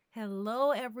Hello,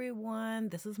 everyone.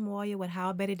 This is Moya with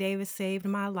How Betty Davis Saved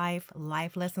My Life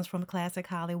Lessons from Classic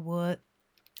Hollywood.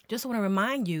 Just want to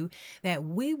remind you that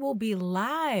we will be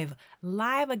live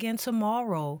again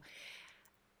tomorrow.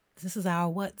 This is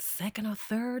our, second or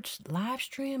third live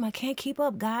stream? I can't keep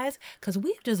up, guys, because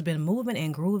we've just been moving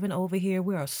and grooving over here.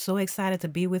 We are so excited to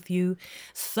be with you.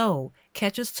 So,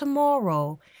 catch us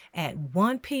tomorrow at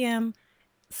 1 p.m.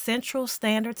 Central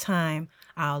Standard Time,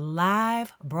 our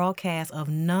live broadcast of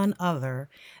none other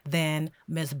than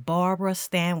Miss Barbara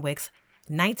Stanwyck's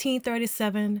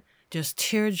 1937, just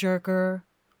tearjerker,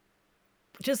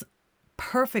 just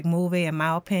perfect movie in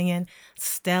my opinion,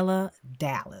 Stella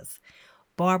Dallas.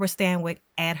 Barbara Stanwyck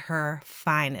at her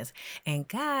finest. And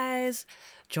guys,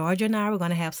 Georgia and I are going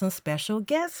to have some special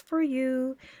guests for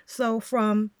you. So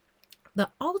from the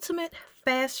Ultimate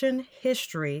Fashion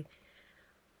History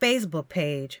Facebook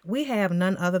page, we have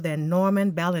none other than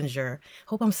Norman Bellinger.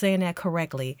 Hope I'm saying that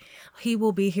correctly. He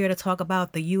will be here to talk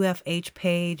about the UFH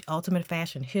page, Ultimate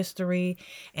Fashion History,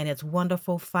 and its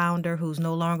wonderful founder who's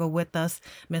no longer with us,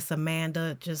 Miss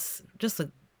Amanda. Just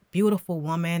a beautiful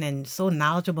woman and so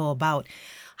knowledgeable about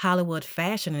Hollywood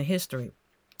fashion and history.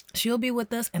 She'll be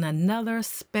with us and another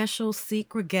special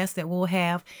secret guest that we'll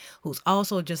have who's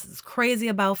also just as crazy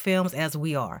about films as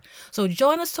we are. So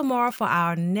join us tomorrow for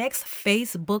our next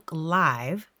Facebook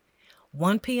Live,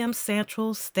 1 p.m.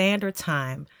 Central Standard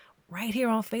Time, right here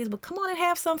on Facebook. Come on and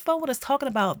have some fun with us talking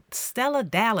about Stella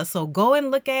Dallas. So go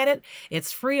and look at it.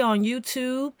 It's free on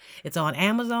YouTube. It's on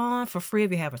Amazon for free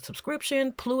if you have a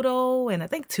subscription, Pluto, and I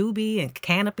think Tubi and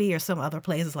Canopy or some other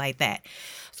places like that.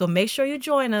 So make sure you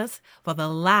join us for the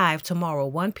live tomorrow,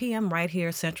 1 p.m. right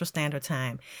here Central Standard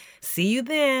Time. See you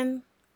then.